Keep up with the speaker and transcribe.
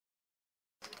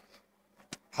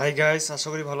Hi guys, আশা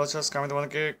করি ভালো আছো। আজকে আমি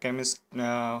তোমাদেরকে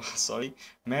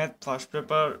math first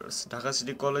paper Dhaka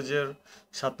city কলেজের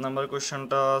 7 নম্বর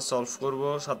কোয়েশ্চেনটা সলভ করব।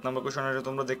 7 নম্বর কোয়েশ্চেনটা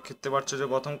তোমরা দেখতে পাচ্ছ যে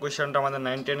প্রথম কোয়েশ্চেনটা আমাদের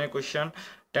 9-10-এর question.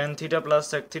 Tan theta plus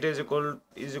sec theta is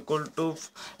equal to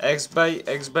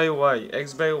x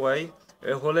by Y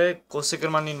হলে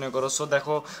কোসেকের মান নির্ণয় করো। সো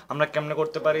দেখো আমরা কেমনে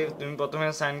করতে পারি। তুমি প্রথমে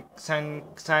সাইন সাইন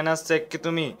সাইন আর সেককে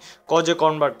তুমি কজে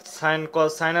কনভার্ট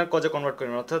সাইন আর কজে কনভার্ট করে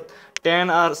নিবে, অর্থাৎ টেন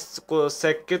আর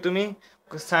সেককে তুমি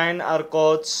সাইন আর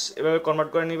কজ এভাবে কনভার্ট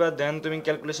করে নিবা। দেন তুমি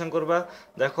ক্যালকুলেশন করবা।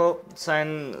 দেখো sign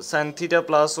sine theta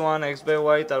plus one x by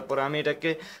Y, তারপরে আমি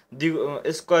এটাকে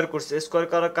স্কোয়ার করছি। স্কোয়ার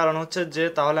করার কারণ হচ্ছে যে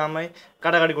তাহলে আমি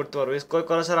কাটাকাটি করতে পারবো। স্কোয়ার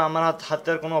করা ছাড়া আমার হাতে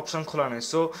আর কোনো অপশন খোলা নেই।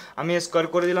 সো আমি স্কোয়ার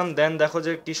করে দিলাম। দেন দেখো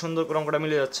যে কি সুন্দর করে অঙ্কটা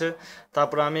মিলে যাচ্ছে।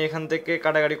 তারপরে আমি এখান থেকে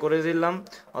কাটাকাটি করে দিলাম,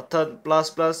 অর্থাৎ plus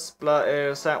plus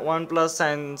one plus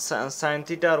sign sine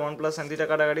theta আর ওয়ান প্লাস সাইন থিটা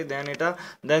কাটাকাটি।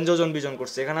 দেন যোজন বিয়োজন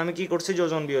করছি। এখানে আমি কি করছি,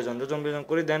 যোজন বিয়োজন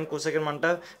করি। দেন কোসেকের মানটা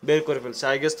বের করে ফেলছি।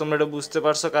 আই গেস তোমরা এটা বুঝতে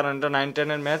পারছো, কারণ এটা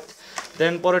 9-10-এর ম্যাথ।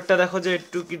 দেন পরেরটা দেখো যে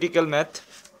একটু ক্রিটিক্যাল ম্যাথ,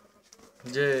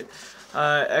 যে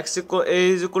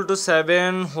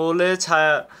a=7 হলে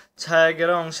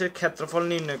ছায়াগেরা অংশের ক্ষেত্রফল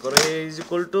নির্ণয় করো।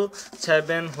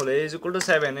 a=7 হলে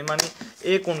a=7 মানে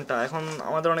এ কোনটা। এখন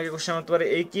আমাদের অনেকে কোশ্চেন করতে পারে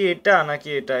এই কি এটা নাকি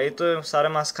এটা, এই তো সারে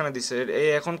মাঝখানে দিছে। এই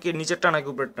এখন কি নিচেরটা নাকি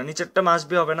উপরেরটা। নিচেরটা মাস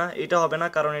বি হবে না, এটা হবে না,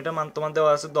 কারণ এটা মান তোমার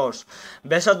দেওয়া আছে 10,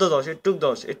 ব্যাসার্ধ 10,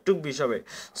 এটুক 20 হবে।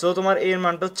 সো তোমার এর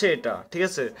মানটা হচ্ছে এটা, ঠিক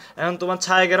আছে। এখন তোমার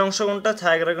ছায়াগেরা অংশ কোনটা,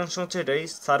 ছায়াগেরা অংশ হচ্ছে এটাই,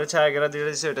 সারে ছায়াগেরা দিয়ে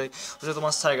দিয়েছে, এটাই হচ্ছে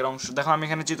তোমার ছায়াগেরা অংশ। দেখো আমি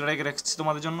এখানে চিত্রটা এঁকে রেখেছি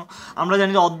তোমাদের জন্য। আমরা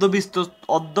জানি যে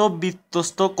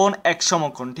অর্ধবৃত্তস্থ কোণ এক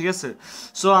সমকোণ, ঠিক আছে।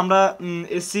 সো আমরা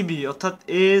এসিবি অর্থাৎ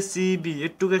এসিবি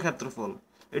এটুকের ক্ষেত্রফল,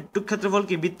 এটুক ক্ষেত্রফল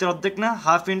কি বৃত্তের অর্ধেক না,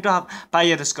 হাফ ইন্টু হাফ পাই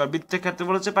আর স্কোয়ার। বৃত্তের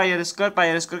ক্ষেত্রফল হচ্ছে পাই আর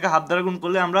স্কোয়ারকে হাফ দ্বারা গুণ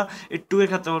করলে আমরা এটুকের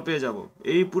ক্ষেত্রফল পেয়ে যাব।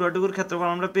 এই পুরাটুকুর ক্ষেত্রফল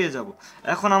আমরা পেয়ে যাব।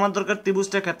 এখন আমার দরকার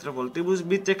ত্রিভুজটার ক্ষেত্রফল।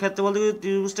 বৃত্তের ক্ষেত্রফল থেকে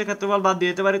ত্রিভুজটার ক্ষেত্রফল বাদ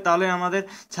দিয়ে দিতে পারি, তাহলে আমাদের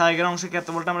ছায়াগের অংশের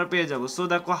ক্ষেত্রফলটা আমরা পেয়ে যাব। সো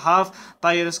দেখো হাফ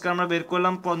পাই আর স্কোয়ার আমরা বের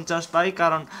করলাম 50 পাই,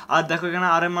 কারণ আর দেখো এখানে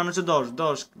আর এর মান হচ্ছে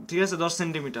 10, ঠিক আছে, 10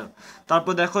 সেন্টিমিটার।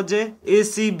 তারপর দেখো যে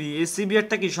এসিবি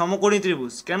একটা কি সমকোণী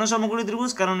ত্রিভুজ। কেন সমকোণী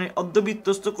ত্রিভুজ, কারণ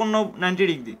অর্ধবৃত্তস্থ কোণ 90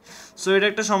 ডিগ্রি। সো এটা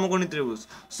একটা সমকোণী ত্রিভুজ।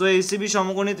 সো এসিবি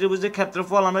সমকোণী ত্রিভুজের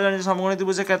ক্ষেত্রফল আমরা জানি, সমকোণী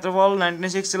ত্রিভুজের ক্ষেত্রফল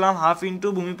 19 ছিলাম হাফ ইন্টু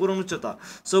ভূমি পূরণ উচ্চতা।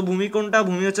 সো ভূমি কোণটা,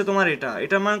 ভূমি হচ্ছে তোমার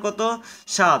এটার মান কত,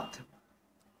 7,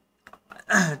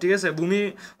 ঠিক আছে। ভূমি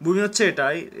ভূমি হচ্ছে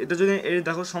এটাই। এটা যদি এই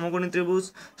দেখো সমকোণী ত্রিভুজ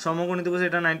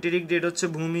এটা 90 ডিগ্রি, এটা হচ্ছে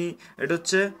ভূমি, এটা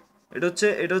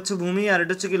হচ্ছে ভূমি, আর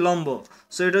এটা হচ্ছে কি লম্ব।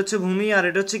 সো এটা হচ্ছে ভূমি আর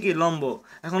এটা হচ্ছে কি লম্ব।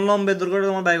 এখন লম্বের দৈর্ঘ্যটা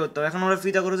তোমার ব্যয় করতে হবে। এখন আমরা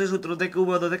ফিতা করেছি সূত্র থেকে,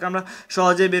 উপাদান থেকে আমরা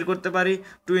সহজেই বের করতে পারি।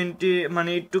 20 মানে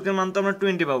এইটুকের মান তো আমরা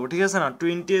 20 পাবো, ঠিক আছে না।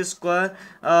 20²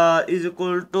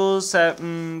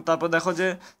 = তারপর দেখো যে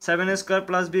 7²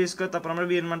 প্লাস b²। তারপর আমরা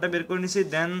বি এর মানটা বের করে নিছি।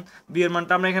 দেন বি এর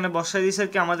মানটা আমরা এখানে বসাই দিয়েছি আর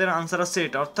কি, আমাদের আনসার আসছে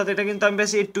এটা। অর্থাৎ এটা কিন্তু আমি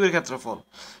পাইছি এইটুকের ক্ষেত্রফল।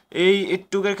 এই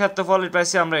এইটুকের ক্ষেত্রফল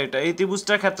পাইছি আমরা এটা। এই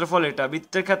ত্রিভুজটার ক্ষেত্রফল এটা,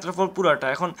 বৃত্তের ক্ষেত্রফল পুরাটা।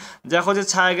 এখন দেখো যে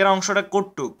ছায়াগের অংশটা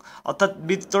কতটুক, অর্থাৎ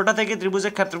বৃত্তটা থেকে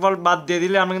ত্রিভুজের ক্ষেত্রফল বাদ দিয়ে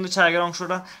দিলে আমরা কিন্তু ছায়াগের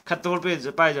অংশটা ক্ষেত্রফল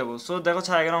পাই যাবো। সো দেখো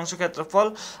ছায়াগের অংশ ক্ষেত্রফল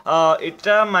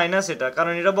এটা মাইনাস এটা,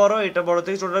 কারণ এটা বড়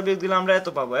থেকে ছোটটা বিয়োগ দিলে আমরা এত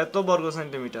পাবো, এত বর্গ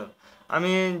সেন্টিমিটার।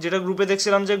 আমি যেটা গ্রুপে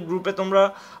দেখছিলাম, যে গ্রুপে তোমরা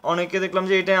অনেকে দেখলাম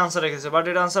যে এটাই আনসার রেখেছে, বাট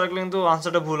এটা আনসার রাখলে কিন্তু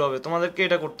আনসারটা ভুল হবে। তোমাদেরকে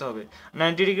এটা করতে হবে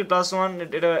 90 ডিগ্রি প্লাস 1,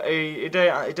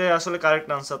 এটাই আসলে কারেক্ট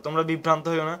আনসার। তোমরা বিভ্রান্ত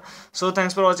হইও না। So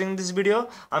thanks for watching this video.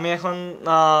 আমি এখন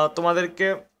তোমাদেরকে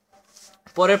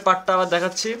পরের পার্টটা আবার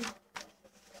দেখাচ্ছি।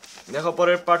 দেখো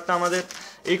পরের পার্টটা আমাদের,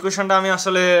 এই কোয়েশনটা আমি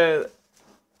আসলে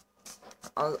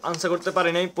আনসার করতে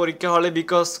পারি নাই পরীক্ষা হলে,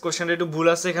 বিকজ কোশ্চেনটা একটু ভুল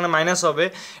আছে, এখানে মাইনাস হবে,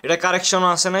 এটা কারেকশনও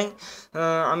আসে নাই।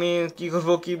 আমি কি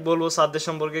করবো কি বলবো, স্যারদের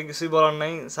সম্পর্কে কিছুই বলার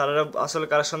নাই। স্যারেরা আসলে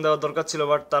কারেকশন দেওয়ার দরকার ছিল,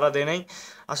 বাট তারা দেয় নাই।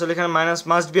 আসলে এখানে মাইনাস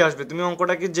মাস্ট বি আসবে। তুমি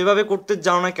অঙ্কটাকে যেভাবে করতে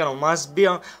যাও না কেন, মাস্ট বি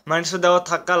মাইনাসে দেওয়া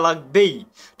থাকা লাগবেই,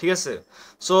 ঠিক আছে।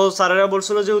 সো স্যারেরা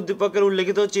বলছিল যে উদ্দীপকের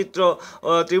উল্লেখিত চিত্র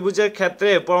ত্রিভুজের ক্ষেত্রে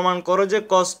প্রমাণ করো যে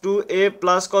cos2a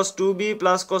plus cos2b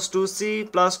plus cos2c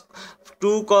plus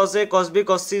 2 cos a cos b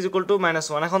cos c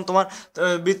 =-1। এখন তোমার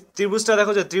ত্রিভুজটা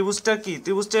দেখো, যে ত্রিভুজটা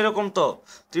এরকম, তো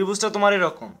ত্রিভুজটা তোমার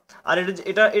এরকম, আর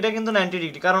এটা কিন্তু 90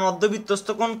 ডিগ্রি, কারণ অর্ধবৃত্তস্থ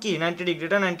কোণ কি 90 ডিগ্রি,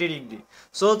 এটা 90 ডিগ্রি।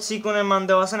 সো সি কোণের মান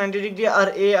দেওয়া আছে 90 degree, R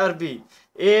A R B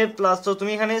A plus, তো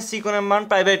তুমি এখানে সি কোণের মান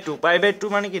পাই বাই টু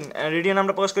মানে কি রেডিয়ান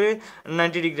আমরা প্রকাশ করি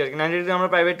 90 ডিগ্রি আর কি, 90 ডিগ্রি আমরা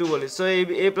পাই বাই টু বলি। সো এই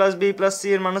এ প্লাস বি প্লাস সি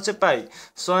এর মান হচ্ছে পাই।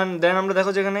 সো দেন আমরা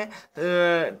দেখো যেখানে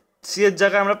সি এর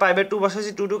জায়গায় আমরা পাই বাই টু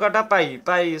বসাইছি, টু টু কাটা পাই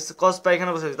পাই কস পাই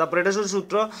এখানে বসাইছি। তারপর এটা শুধু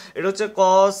সূত্র, এটা হচ্ছে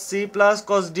কস সি প্লাস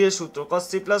কস ডি এর সূত্র, কস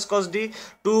C plus cos D,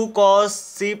 two cos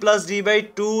C plus D by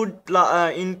two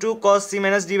into cos C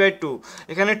minus D by two.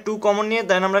 এখানে টু কমন নিয়ে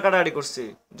দেন আমরা কাটাকাটি করছি।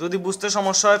 যদি বুঝতে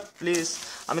সমস্যা হয় প্লিজ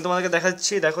আমি তোমাদেরকে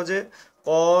দেখাচ্ছি, দেখো যে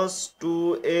কস টু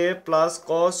এ প্লাস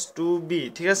কস টু বি,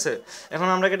 ঠিক আছে। এখন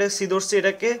আমরা এটা সি ধরছি,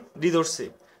 এটাকে ডি ধরছি,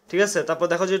 ঠিক আছে। তারপর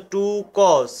দেখো যে টু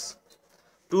কস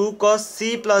সি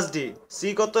প্লাস ডি, সি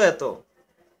কত এত,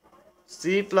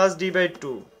 C plus D by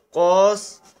two, cos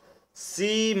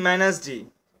C minus D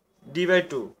D by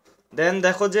two. দেন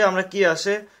দেখো যে আমরা কি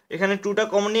আসে, এখানে টুটা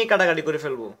কমন নিয়ে কাটাকাটি করে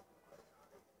ফেলবো,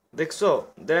 দেখছো,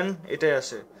 দেন এটাই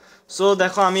আসে। সো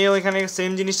দেখো আমিও এখানে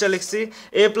সেম জিনিসটা লিখছি।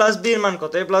 এ প্লাস বি এর মান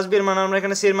কত, এ প্লাস বি এর মান আমরা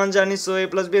এখানে সি এর মান জানি, সো এ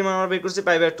প্লাস বি এর মান আমরা বের করছি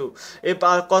pi by two. A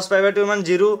cos pi by two এর মান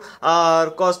 0 আর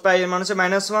কস পাই এর মান হচ্ছে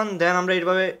 -1। দেন আমরা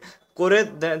এইভাবে করে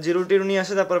 0 টিরো নিয়ে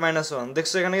আসে, তারপর -1।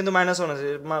 দেখছো এখানে কিন্তু -1 আছে,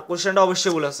 কোশ্চেনটা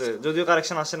অবশ্যই ভুল আছে, যদিও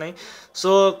কারেকশন আসে নাই।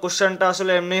 সো কোশ্চেনটা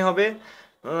আসলে এমনিই হবে।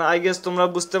 আই গেস তোমরা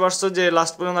বুঝতে পারছো যে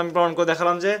লাস্ট পর্যন্ত আমি প্রমাণ করে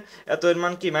দেখালাম যে এত এর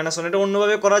মান কি -1। এটা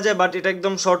অন্যভাবে করা যায়, বাট এটা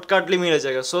একদম শর্টকাটলি মিলে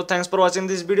যায়। So thanks for watching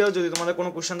this video. যদি তোমাদের কোনো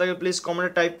কোশ্চেন থাকে প্লিজ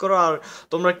কমেন্টে টাইপ করো, আর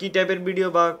তোমরা কি টাইপের ভিডিও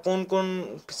বা কোন কোন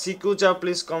সিকিউ চাও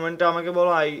প্লিজ কমেন্টে আমাকে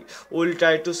বলো। I will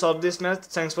try to solve this math.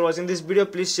 Thanks for watching this video,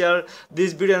 please share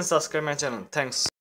this video and subscribe my channel. Thanks.